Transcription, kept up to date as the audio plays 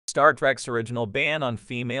Star Trek's original ban on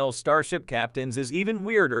female starship captains is even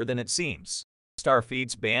weirder than it seems.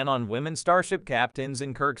 Starfleet's ban on women starship captains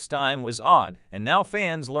in Kirk's time was odd, and now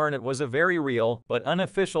fans learn it was a very real but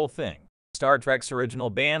unofficial thing. Star Trek's original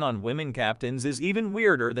ban on women captains is even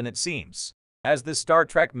weirder than it seems. As the Star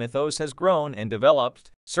Trek mythos has grown and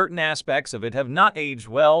developed, certain aspects of it have not aged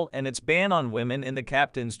well, and its ban on women in the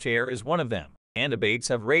captain's chair is one of them. And debates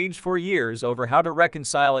have raged for years over how to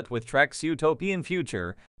reconcile it with Trek's utopian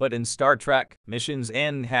future, but in Star Trek Missions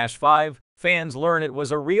N-5, fans learn it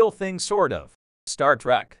was a real thing sort of. Star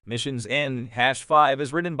Trek Missions N-5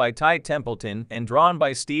 is written by Ty Templeton and drawn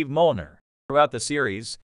by Steve Molnar. Throughout the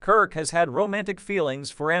series, Kirk has had romantic feelings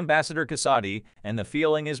for Ambassador Kasady, and the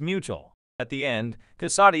feeling is mutual. At the end,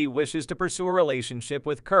 Kasady wishes to pursue a relationship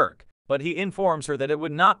with Kirk, but he informs her that it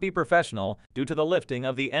would not be professional due to the lifting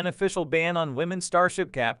of the unofficial ban on women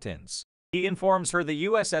starship captains. He informs her the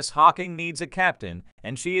USS Hawking needs a captain,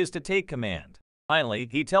 and she is to take command. Finally,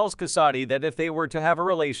 he tells Kasady that if they were to have a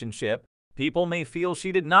relationship, people may feel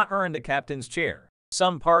she did not earn the captain's chair.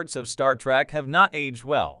 Some parts of Star Trek have not aged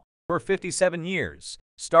well. For 57 years,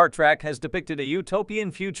 Star Trek has depicted a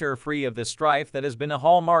utopian future free of the strife that has been a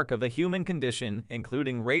hallmark of the human condition,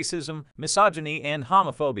 including racism, misogyny, and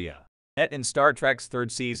homophobia. Yet in Star Trek's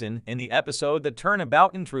third season, in the episode The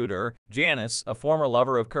Turnabout Intruder, Janice, a former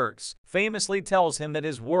lover of Kirk's, famously tells him that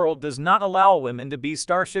his world does not allow women to be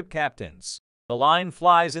starship captains. The line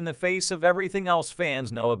flies in the face of everything else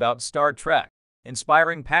fans know about Star Trek,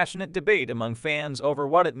 inspiring passionate debate among fans over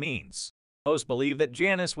what it means. Most believe that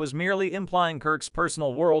Janice was merely implying Kirk's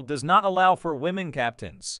personal world does not allow for women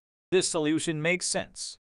captains. This solution makes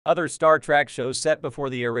sense. Other Star Trek shows set before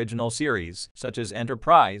the original series, such as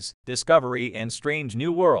Enterprise, Discovery, and Strange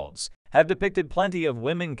New Worlds, have depicted plenty of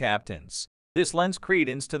women captains. This lends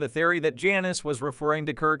credence to the theory that Janice was referring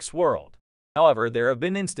to Kirk's world. However, there have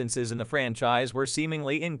been instances in the franchise where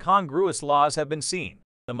seemingly incongruous laws have been seen.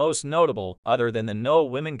 The most notable, other than the no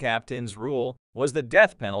women captains rule, was the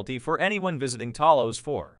death penalty for anyone visiting Talos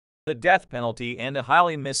 4. The death penalty and a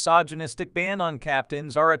highly misogynistic ban on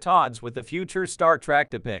captains are at odds with the future Star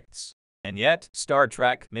Trek depicts. And yet, Star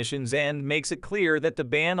Trek Missions End makes it clear that the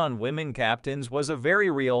ban on women captains was a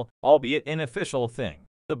very real, albeit unofficial thing.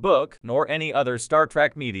 The book, nor any other Star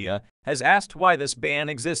Trek media, has asked why this ban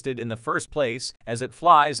existed in the first place, as it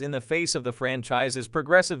flies in the face of the franchise's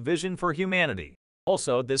progressive vision for humanity.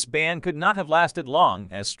 Also, this ban could not have lasted long,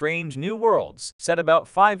 as Strange New Worlds, set about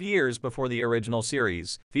 5 years before the original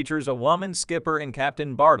series, features a woman skipper in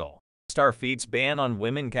Captain Bartle. Starfleet's ban on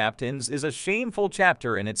women captains is a shameful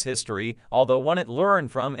chapter in its history, although one it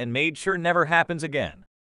learned from and made sure never happens again.